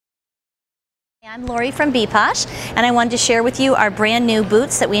I'm Lori from Beeposh, and I wanted to share with you our brand new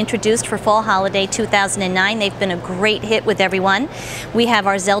boots that we introduced for Fall Holiday 2009. They've been a great hit with everyone. We have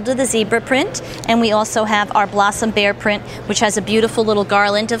our Zelda the zebra print, and we also have our Blossom Bear print, which has a beautiful little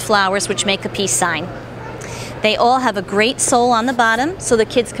garland of flowers which make a peace sign. They all have a great sole on the bottom, so the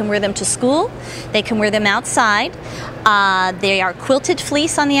kids can wear them to school. They can wear them outside. They are quilted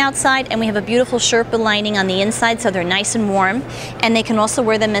fleece on the outside, and we have a beautiful Sherpa lining on the inside, so they're nice and warm. And they can also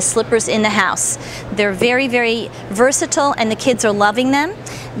wear them as slippers in the house. They're very, very versatile, and the kids are loving them.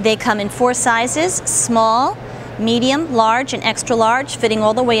 They come in 4 sizes: small, medium, large, and extra large, fitting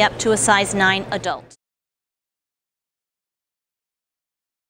all the way up to a size 9 adult.